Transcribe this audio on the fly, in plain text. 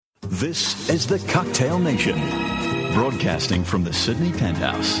This is the Cocktail Nation, broadcasting from the Sydney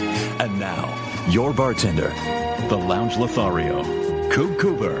Penthouse. And now, your bartender, the Lounge Lothario, Coop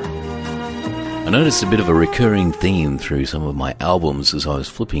Cooper. I noticed a bit of a recurring theme through some of my albums as I was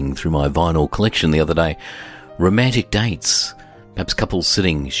flipping through my vinyl collection the other day. Romantic dates. Perhaps couples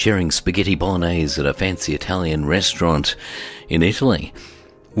sitting, sharing spaghetti bolognese at a fancy Italian restaurant in Italy,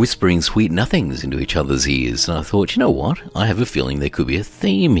 whispering sweet nothings into each other's ears. And I thought, you know what? I have a feeling there could be a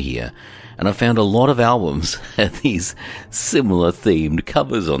theme here. And I found a lot of albums had these similar themed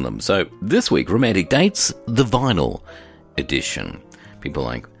covers on them. So this week, Romantic Dates, the vinyl edition. People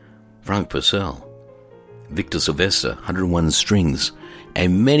like Frank Purcell, Victor Sylvester, 101 Strings,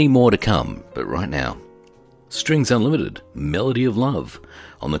 and many more to come. But right now, Strings Unlimited, Melody of Love,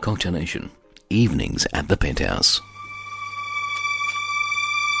 on the Cocktail Nation, evenings at the Penthouse.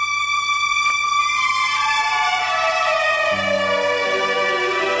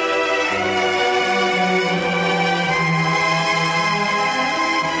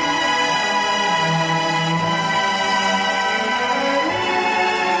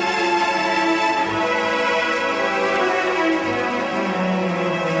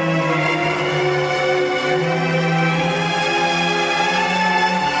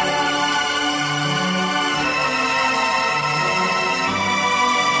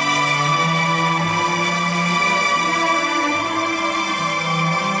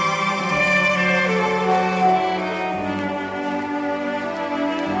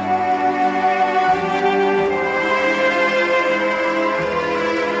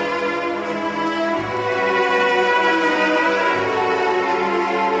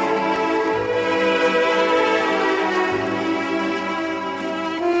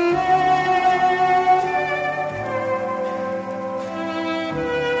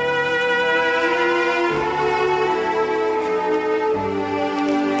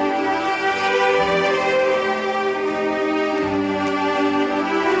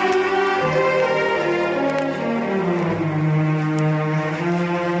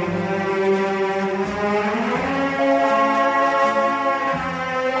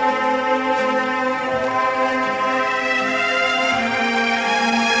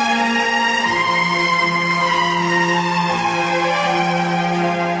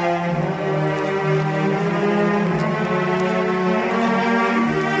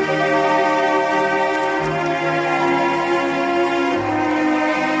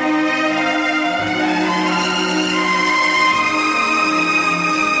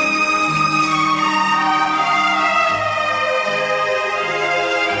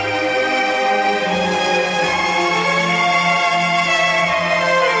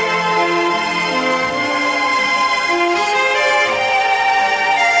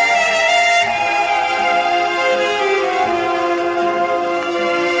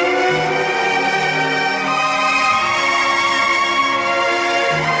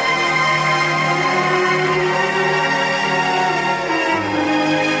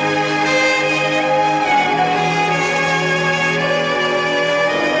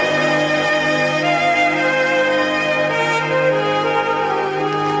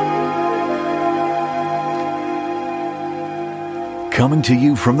 Coming to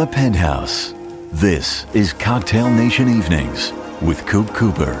you from the Penthouse, this is Cocktail Nation Evenings with Coop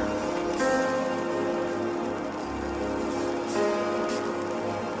Cooper.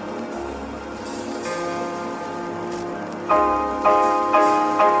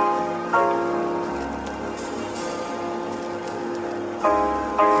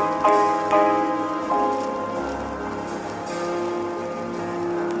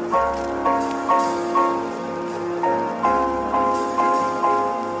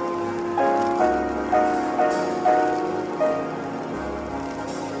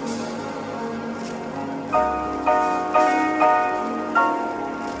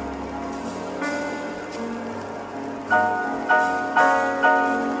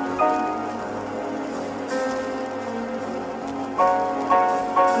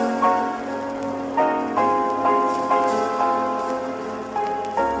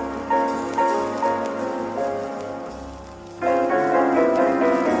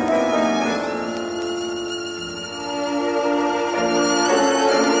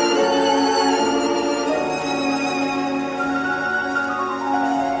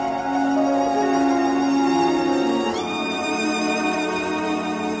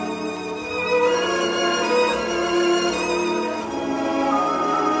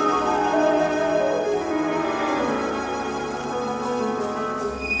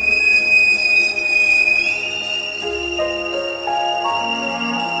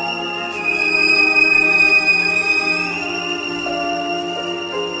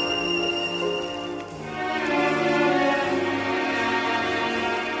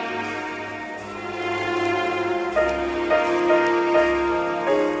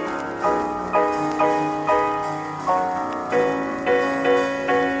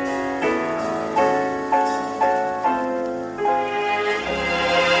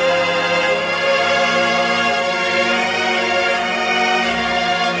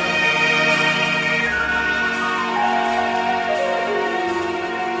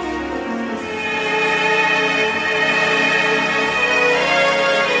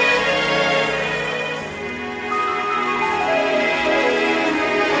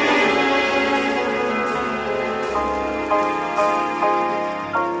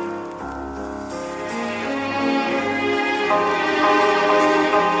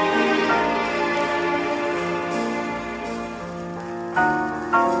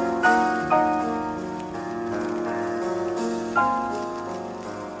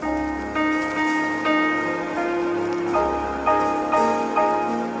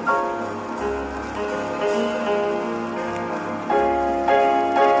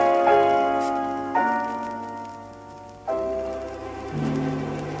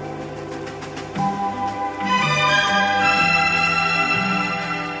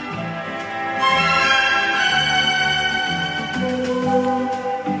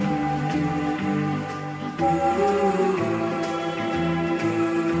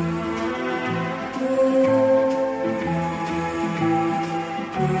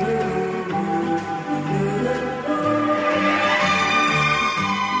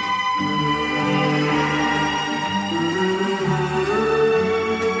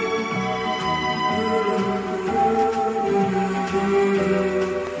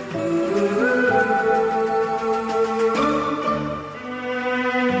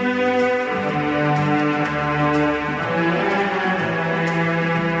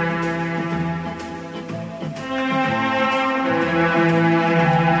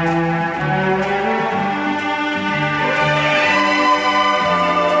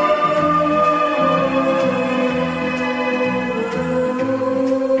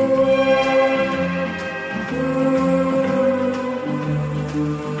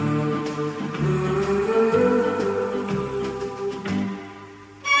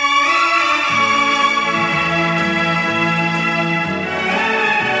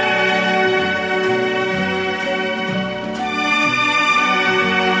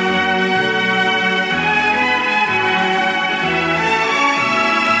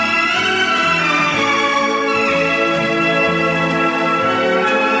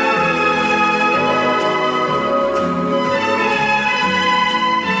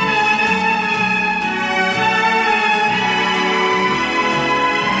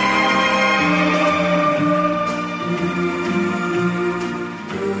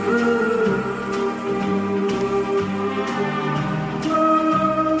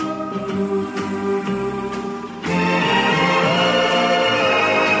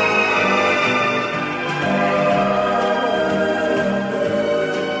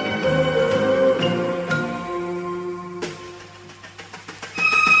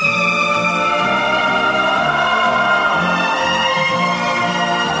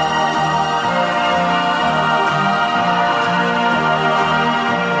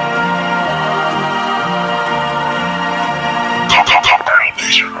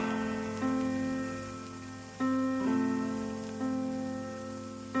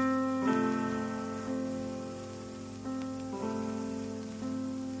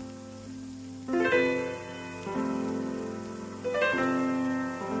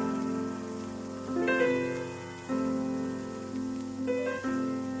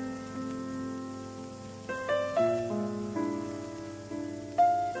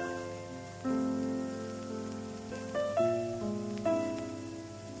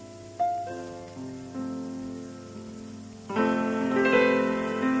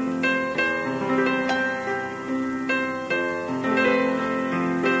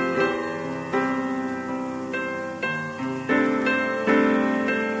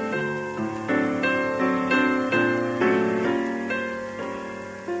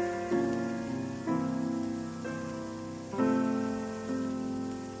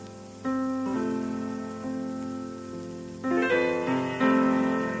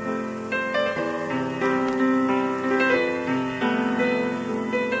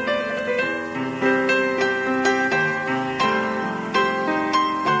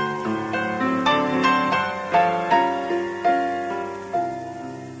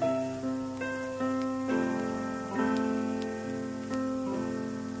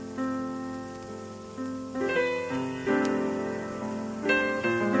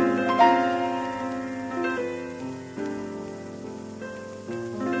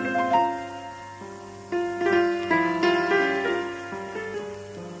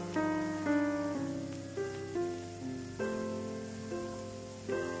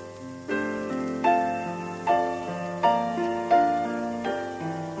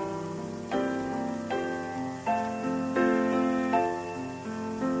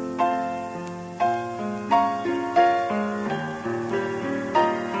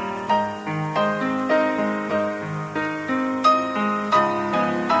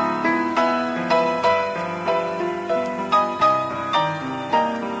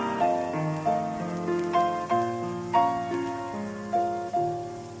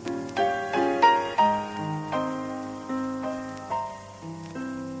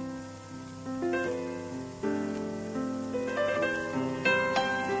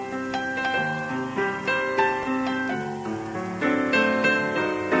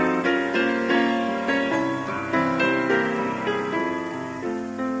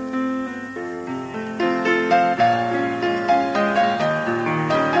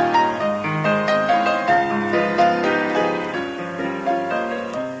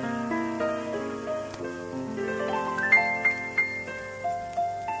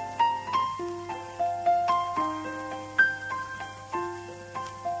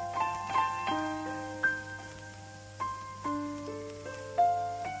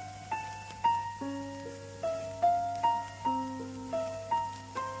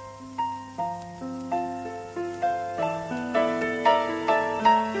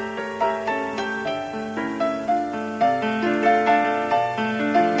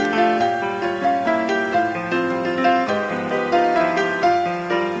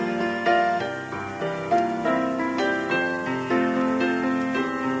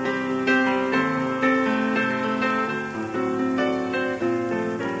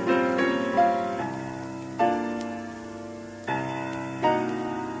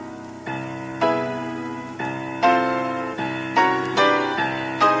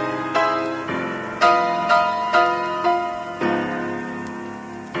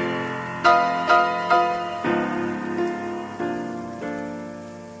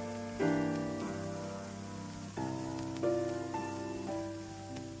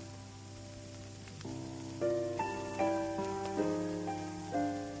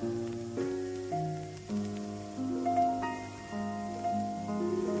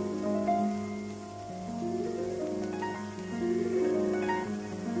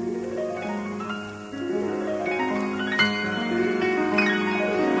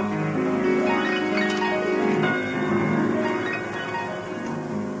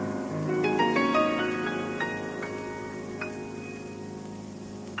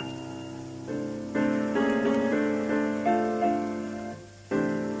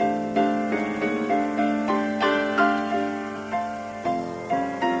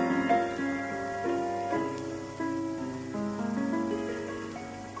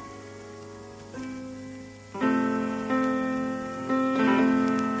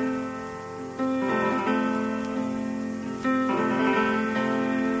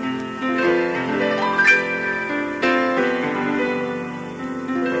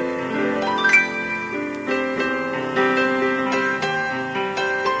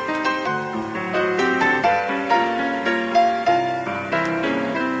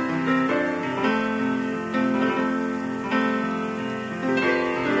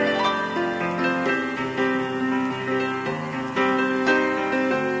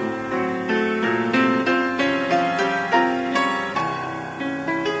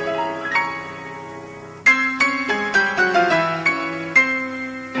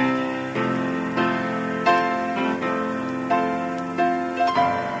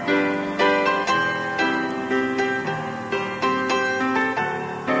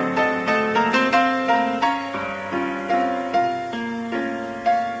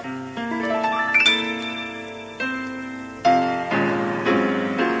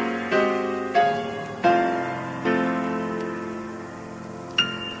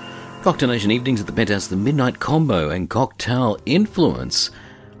 Cocktail Nation evenings at the Penthouse, the Midnight Combo and Cocktail Influence.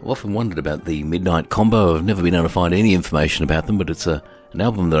 I've often wondered about the Midnight Combo. I've never been able to find any information about them, but it's an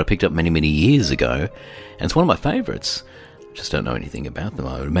album that I picked up many, many years ago, and it's one of my favourites. I just don't know anything about them.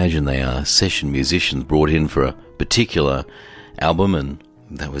 I would imagine they are session musicians brought in for a particular album, and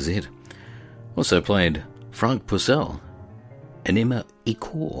that was it. Also played Frank Purcell and Emma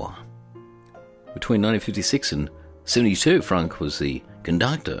Ecor. Between 1956 and 72, Frank was the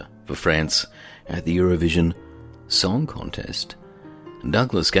conductor for France at the Eurovision Song Contest.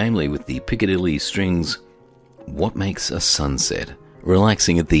 Douglas Gamely with the Piccadilly Strings, What Makes a Sunset?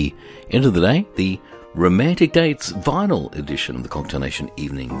 Relaxing at the end of the day, the Romantic Dates vinyl edition of the Cocktail Nation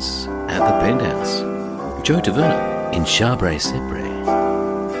evenings at the Penthouse. Joe Taverna in Chabre Sepre.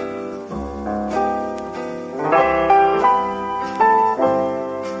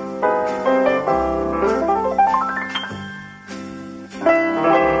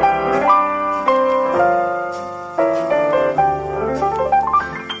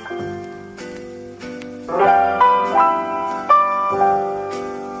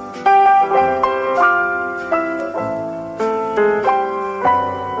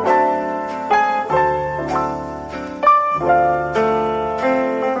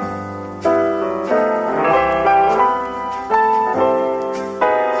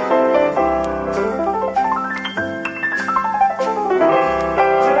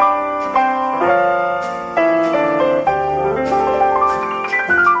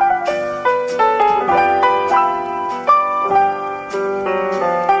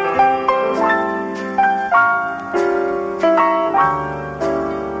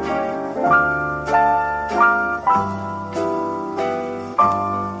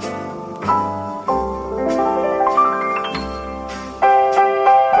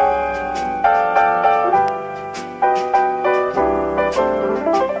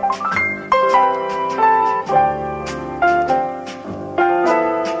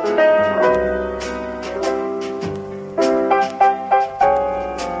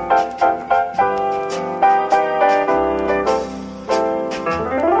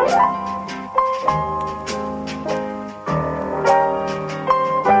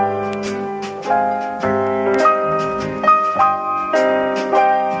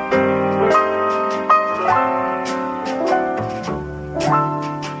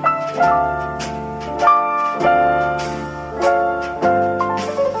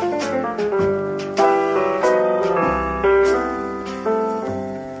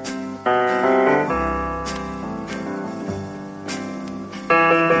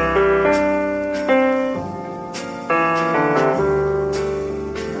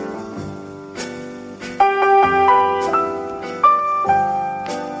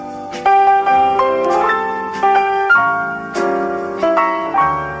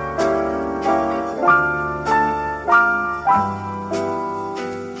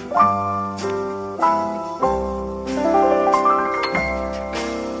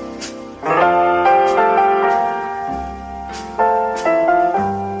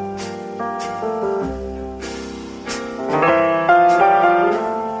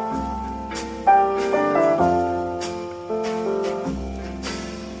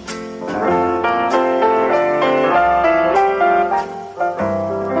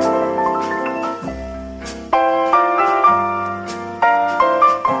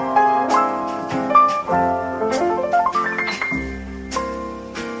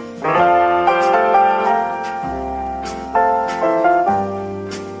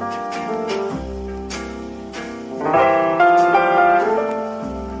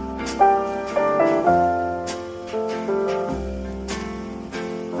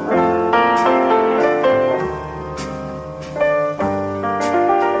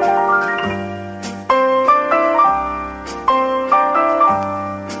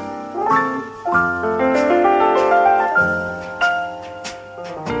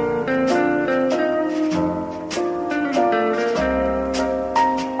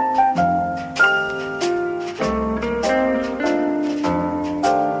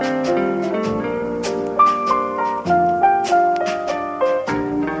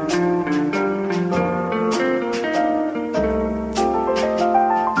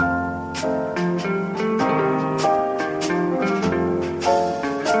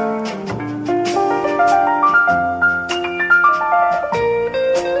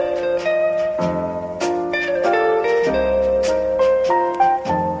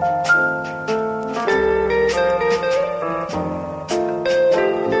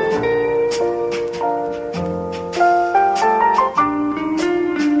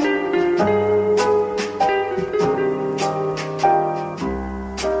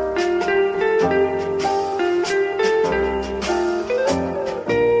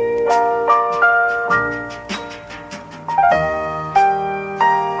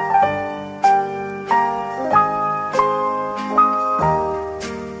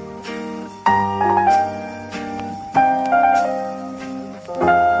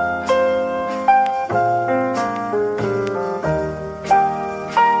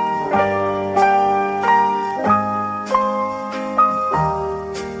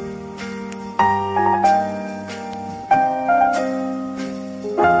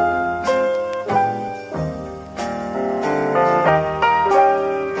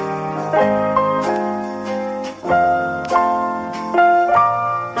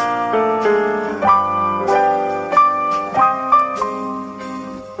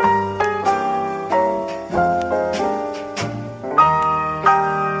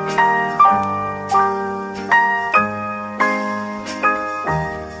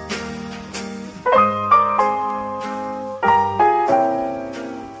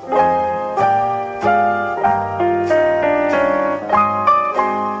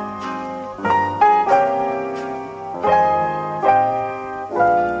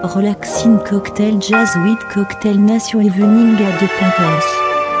 relaxing cocktail jazz with cocktail nation evening at the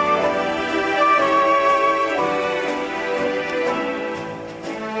Penthouse.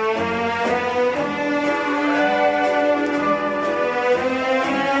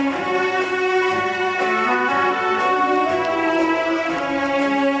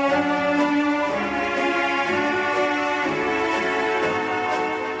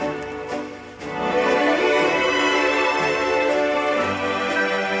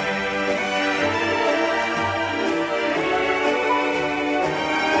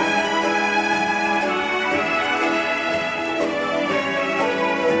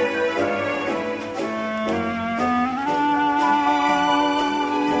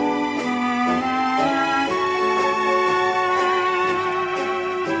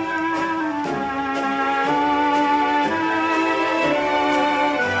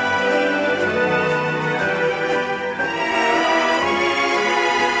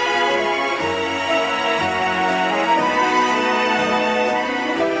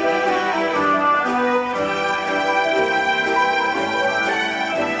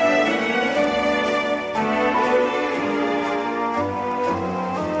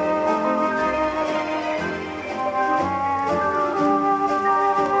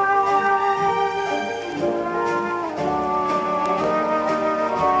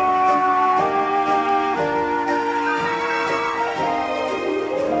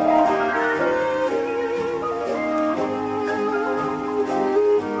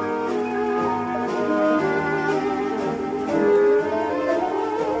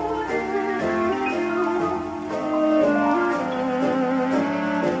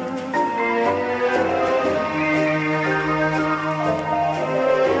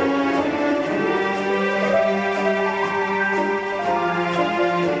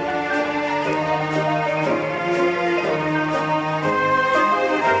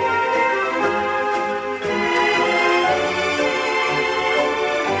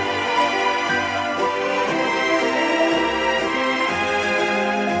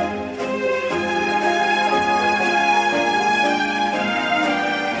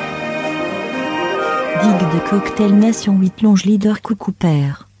 Digue de Cocktail Nation 8 Longe Leader Coucou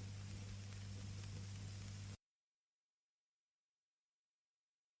Père.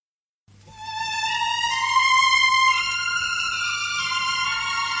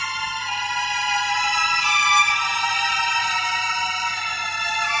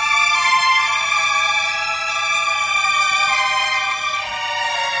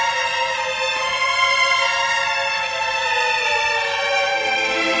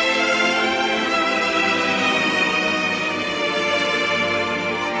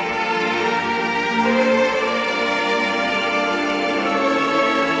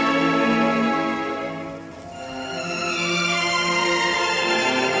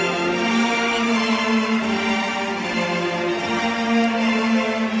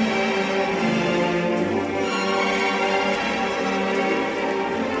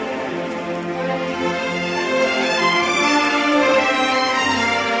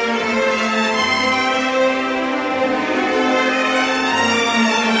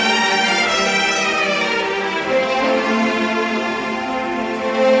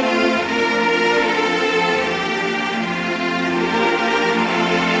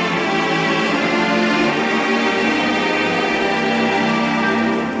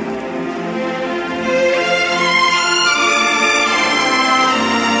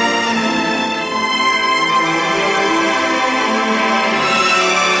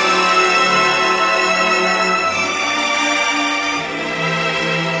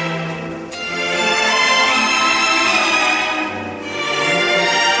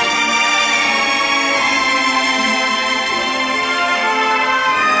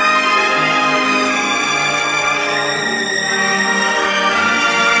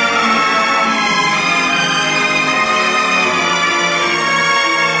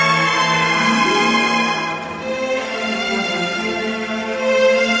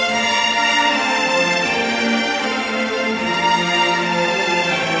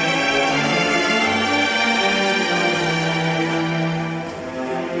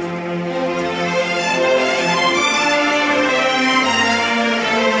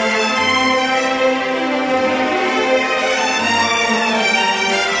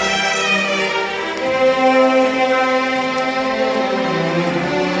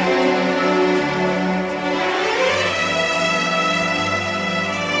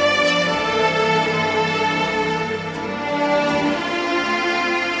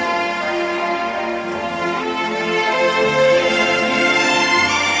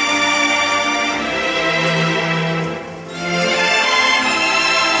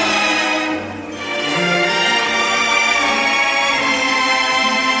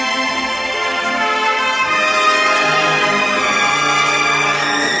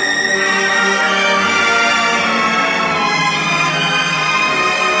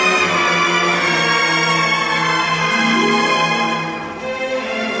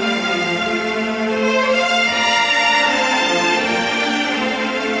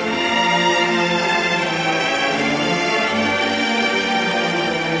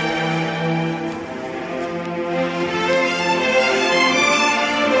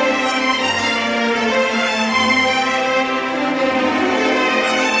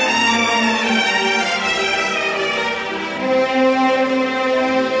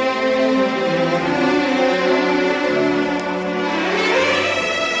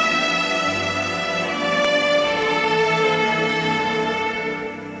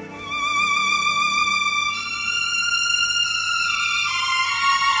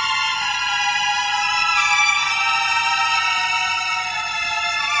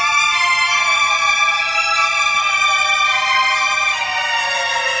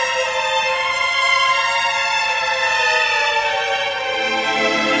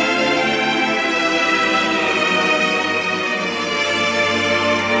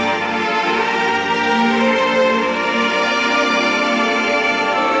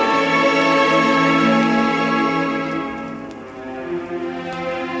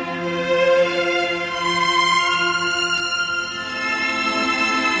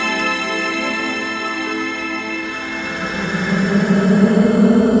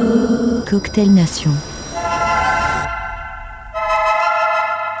 Cocktail Nation.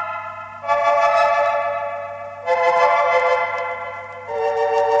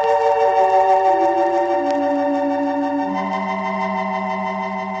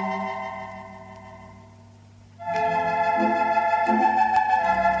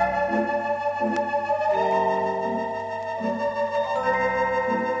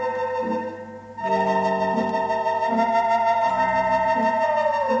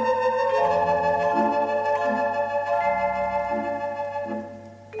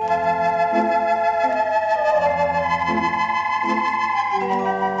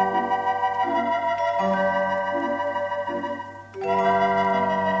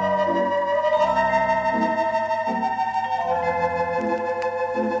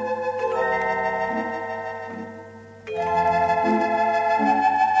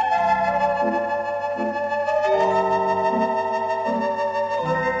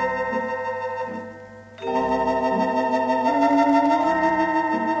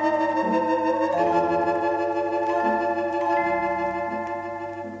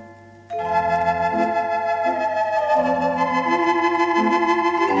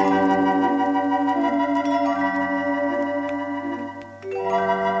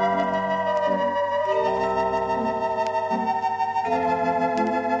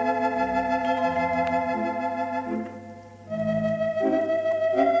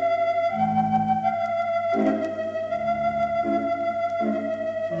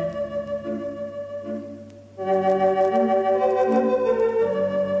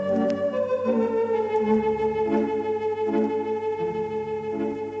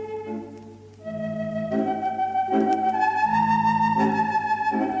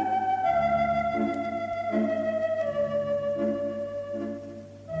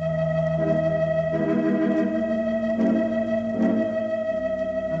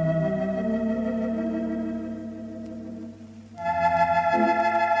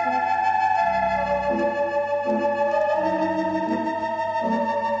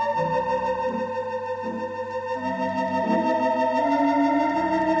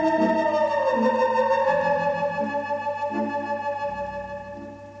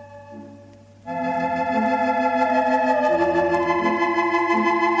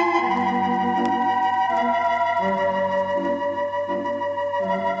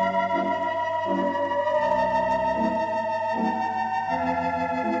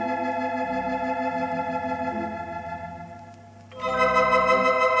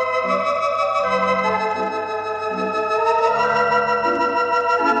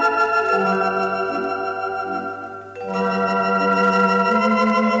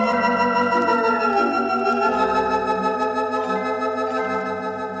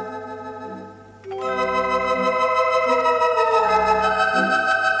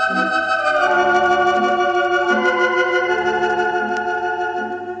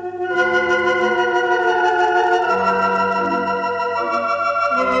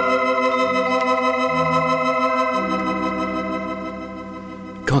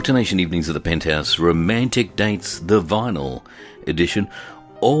 Cocktail Nation Evenings at the Penthouse, Romantic Dates, the vinyl edition.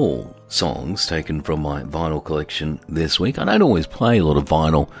 All songs taken from my vinyl collection this week. I don't always play a lot of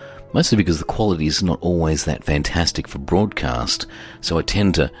vinyl, mostly because the quality is not always that fantastic for broadcast, so I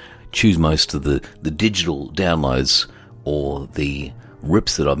tend to choose most of the digital downloads or the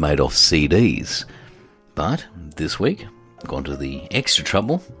rips that I've made off CDs. But this week, I've gone to the extra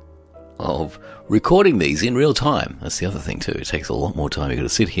trouble of recording these in real time. That's the other thing too. It takes a lot more time. You've got to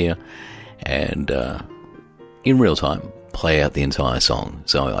sit here and in real time play out the entire song.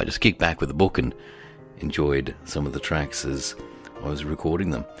 So I just kicked back with the book and enjoyed some of the tracks as I was recording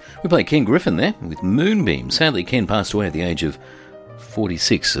them. We played Ken Griffin there with Moonbeam. Sadly, Ken passed away at the age of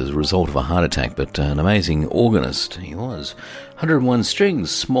 46 as a result of a heart attack, but an amazing organist he was. 101 Strings,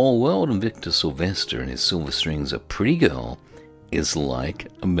 Small World, and Victor Sylvester and his Silver Strings, A Pretty Girl is Like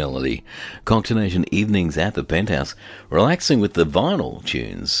a Melody. Cocktail Nation Evenings at the Penthouse, relaxing with the vinyl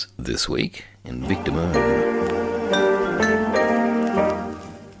tunes this week in Victor Moon.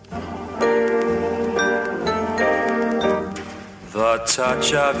 The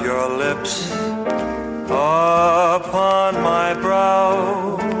touch of your lips upon my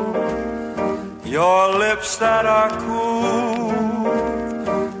brow, your lips that are cool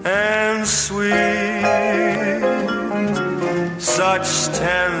and sweet, such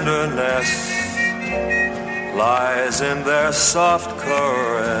tenderness lies in their soft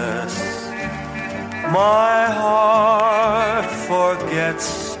caress. My heart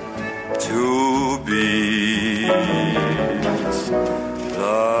forgets to beat.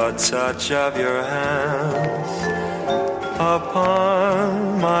 The touch of your hands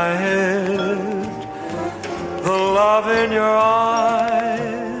upon my head, the love in your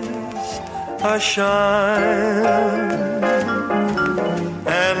eyes a shine.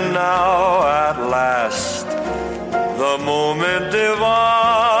 And now at last the moment divine,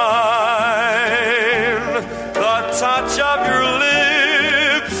 the touch of your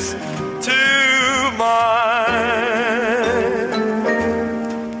lips to mine,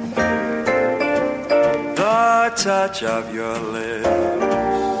 the touch of your lips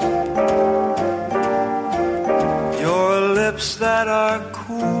that are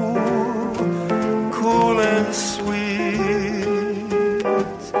cool, cool and sweet.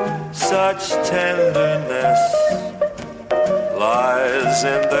 Such tenderness lies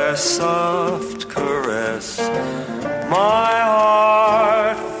in their soft caress. My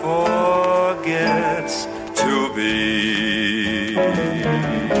heart forgets to beat.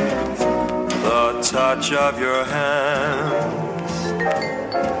 The touch of your hands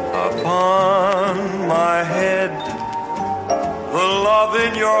upon my head, the love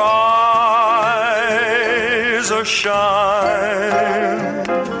in your eyes a shine.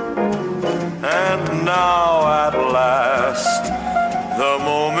 And now at last the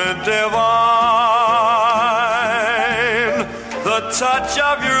moment divine, the touch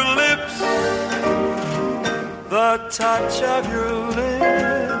of your lips, the touch of your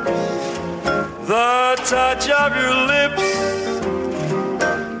lips, the touch of your lips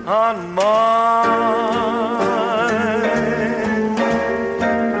on mine.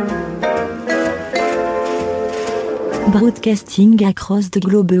 Broadcasting across the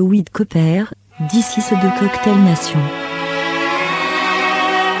globe with Cooper, this is the Cocktail Nation.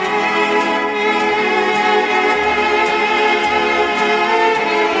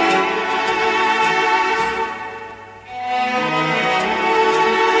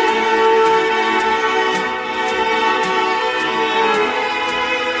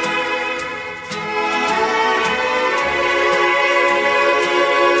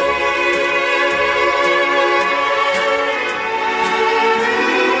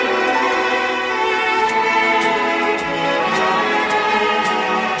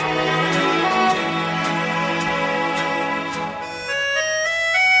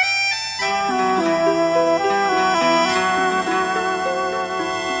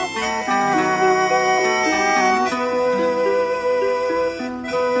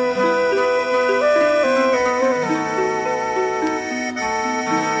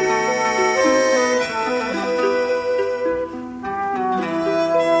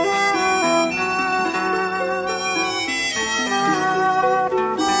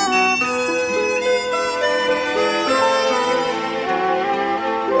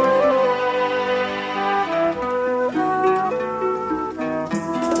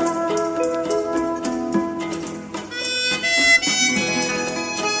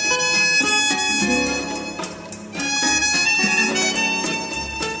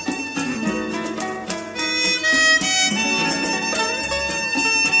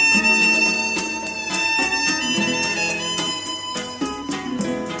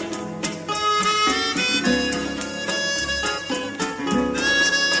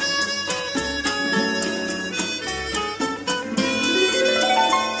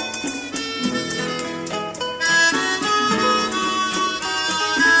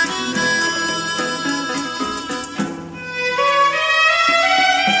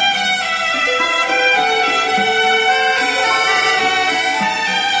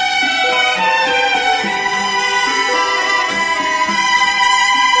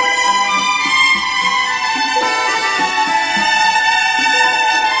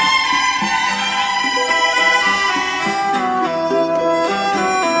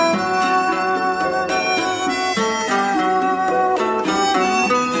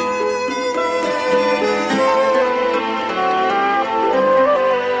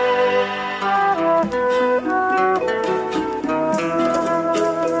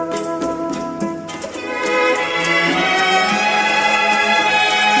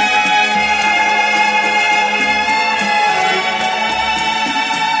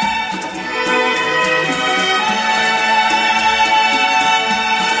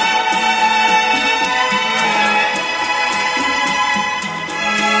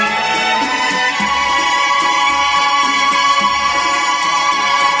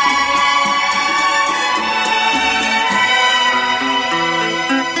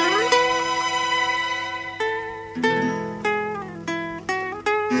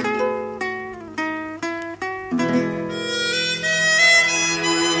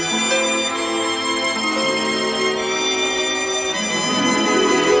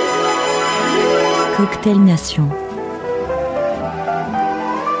 Cocktail Nation.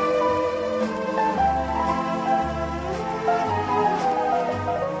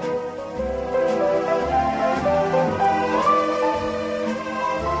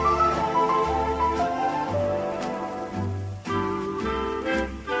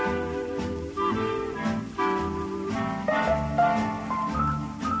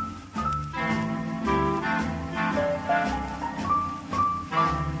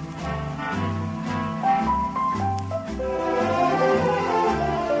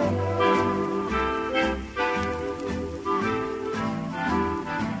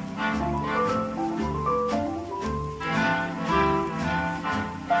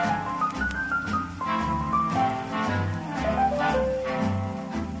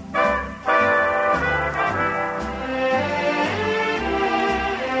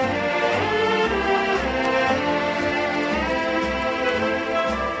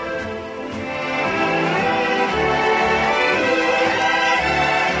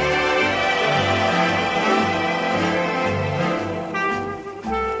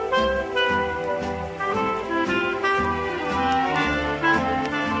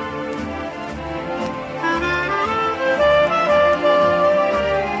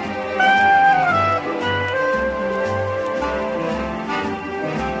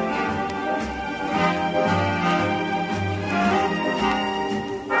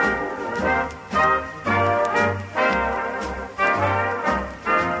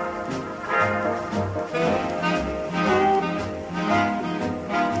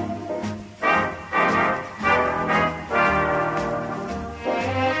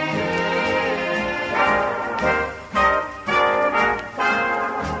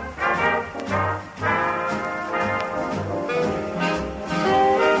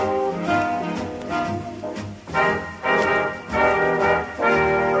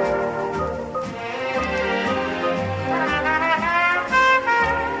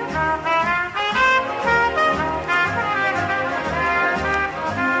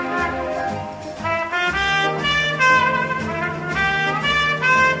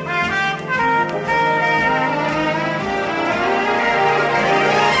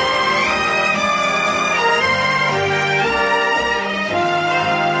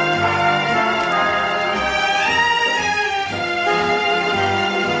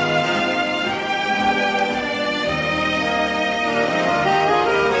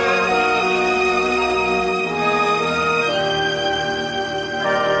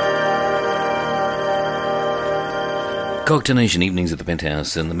 Cocktail Nation evenings at the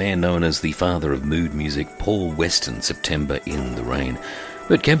Penthouse, and the man known as the father of mood music, Paul Weston, September in the Rain.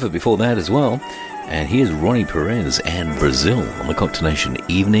 Bert Kempfer before that as well. And here's Ronnie Perez and Brazil on the Cocktail Nation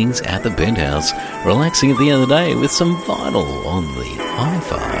evenings at the Penthouse, relaxing at the end of the day with some vinyl on the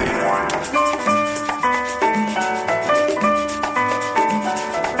hi-fi.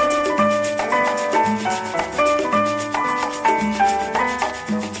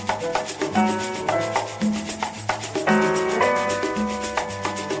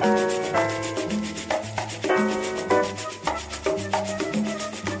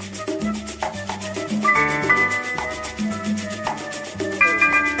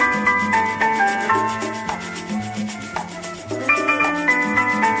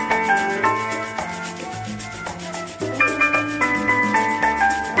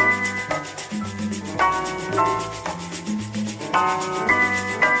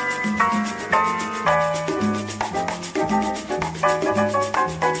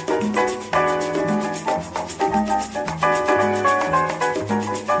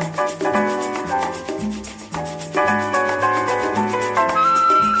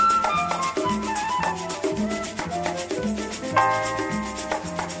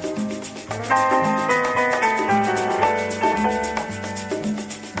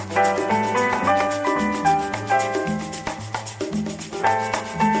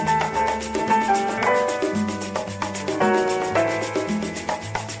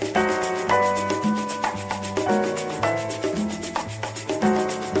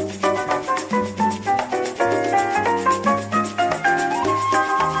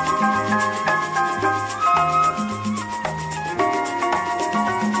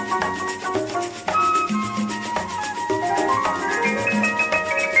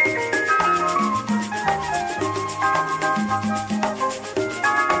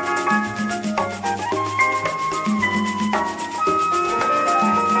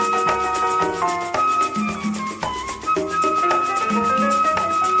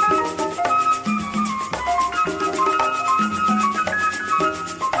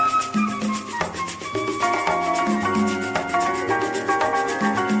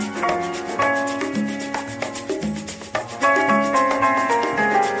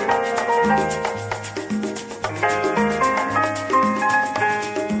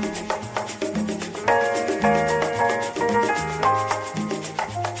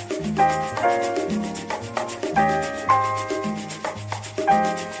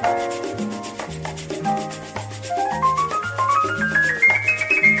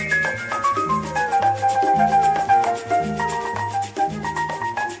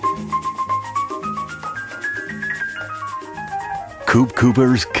 Coop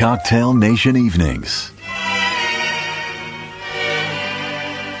Cooper's Cocktail Nation Evenings.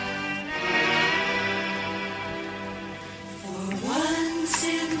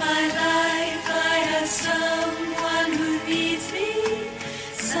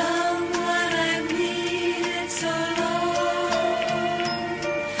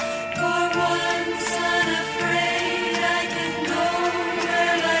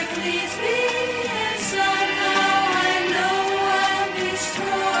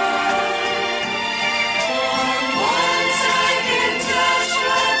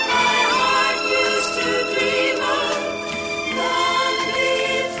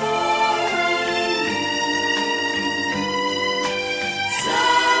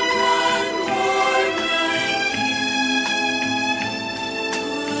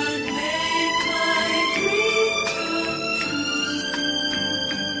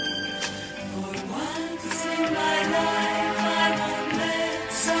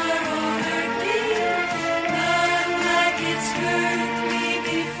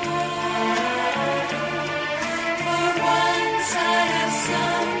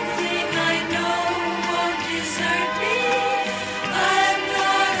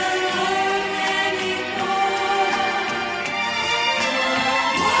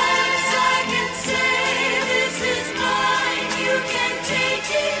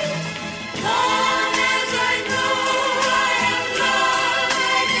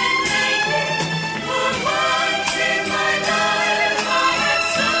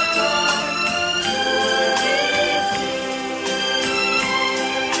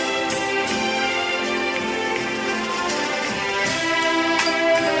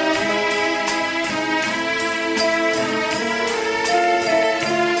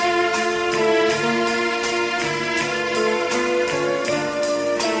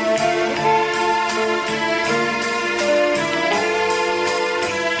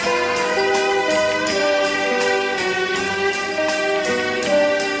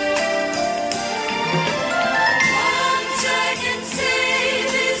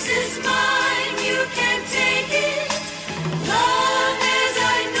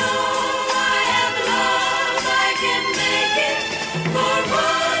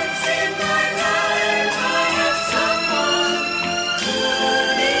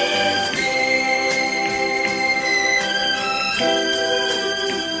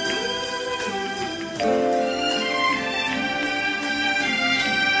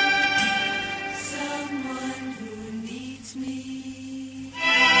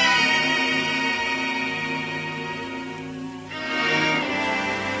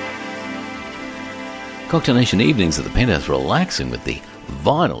 Cocktail Nation evenings at the Penthouse, relaxing with the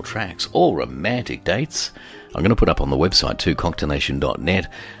vinyl tracks, all romantic dates. I'm going to put up on the website too, cocktailnation.net,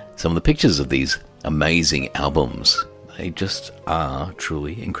 some of the pictures of these amazing albums. They just are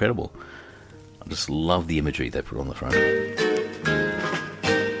truly incredible. I just love the imagery they put on the front.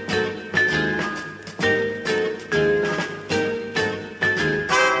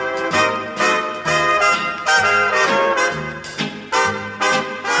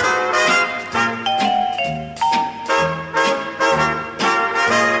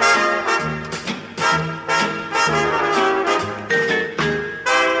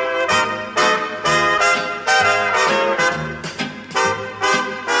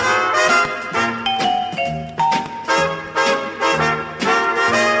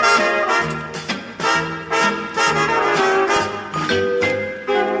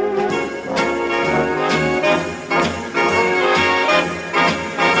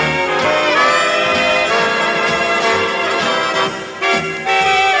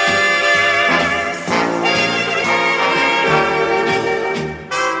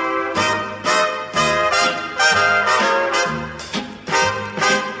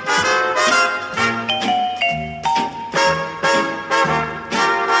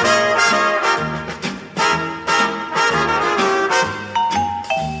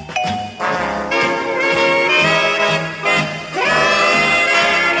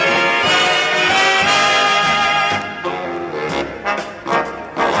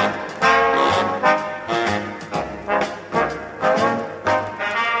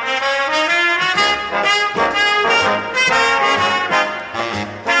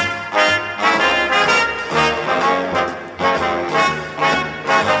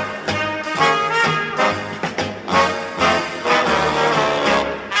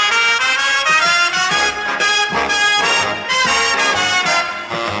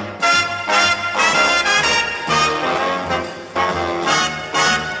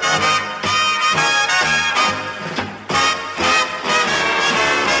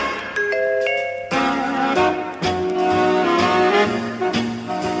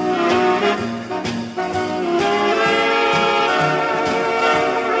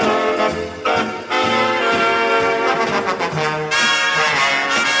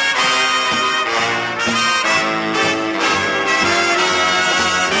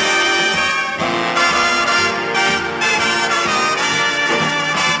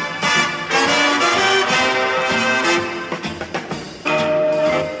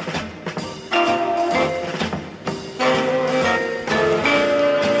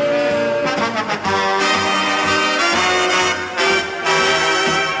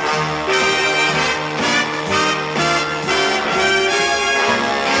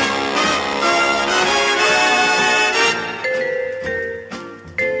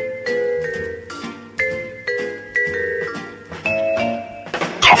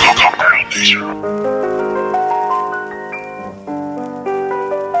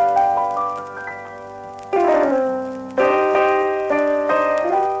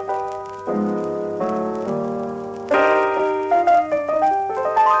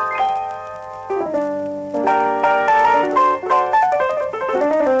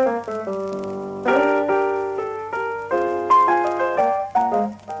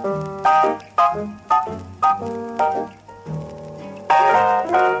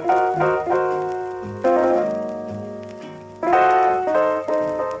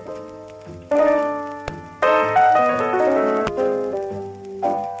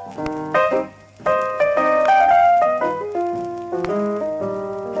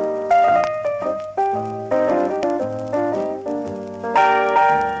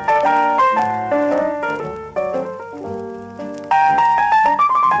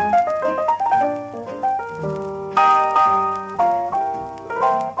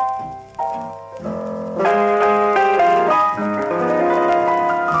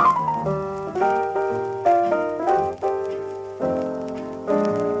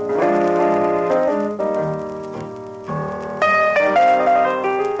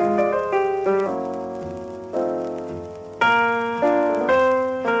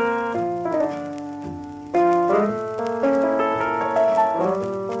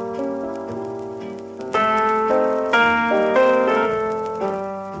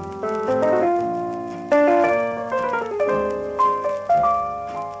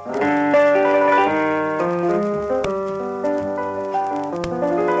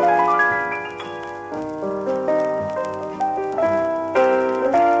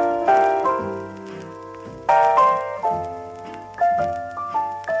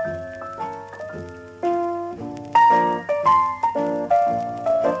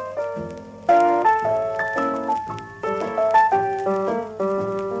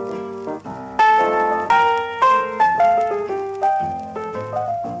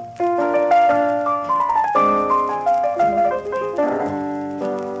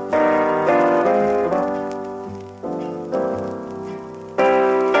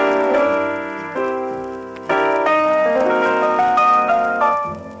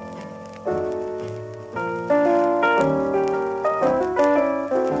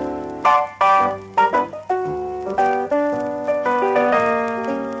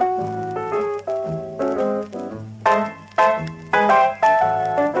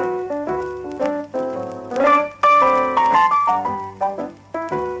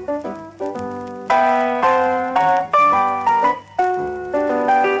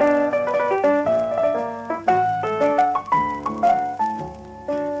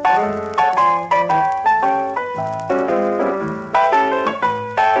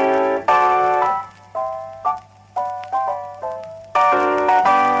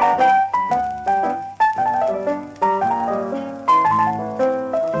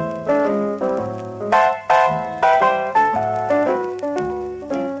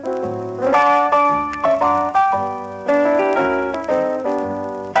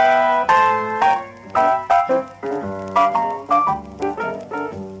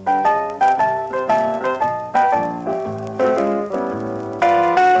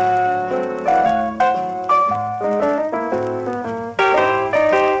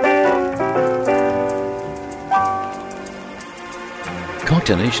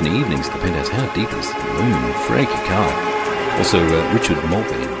 Cocktail Nation evenings at the Penthouse. How deep is the moon? Frankie Carl. Also, Richard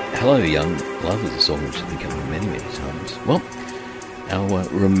Maltby. Hello, Young Love is a song which has been covered many, many times. Well, our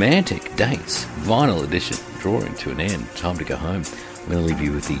romantic dates vinyl edition drawing to an end. Time to go home. I'm going to leave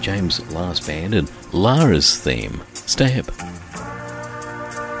you with the James Last Band and Lara's theme. Stay up.